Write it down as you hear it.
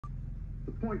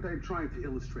The point I'm trying to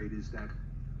illustrate is that,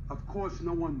 of course,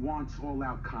 no one wants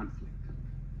all-out conflict.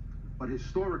 But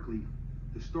historically,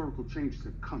 historical changes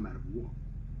have come out of war.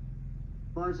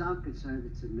 As far as I'm concerned,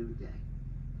 it's a new day.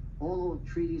 All old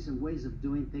treaties and ways of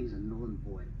doing things are null and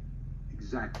void.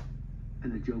 Exactly.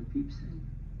 And the Joe Peeps thing?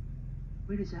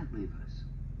 Where does that leave us?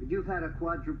 When you've had a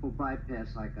quadruple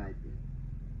bypass like I did,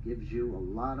 gives you a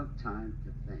lot of time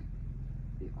to think.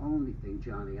 The only thing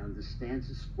Johnny understands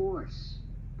is force.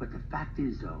 But the fact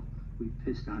is, though, we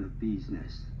pissed on a bee's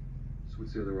nest. So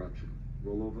what's the other option?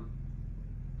 Roll over?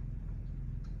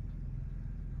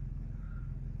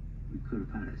 We could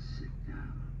have had a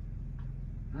sit-down.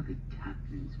 Other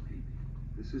captains, maybe.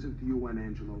 This isn't the UN,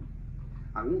 Angelo.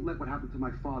 I won't let what happened to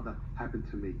my father happen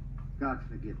to me. God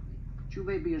forgive me. But you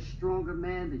may be a stronger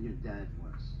man than your dad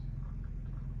was.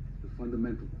 The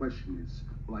fundamental question is,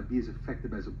 will I be as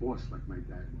effective as a boss like my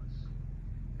dad was?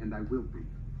 And I will be.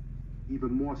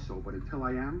 Even more so, but until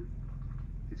I am,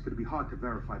 it's going to be hard to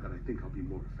verify that I think I'll be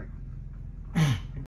more effective.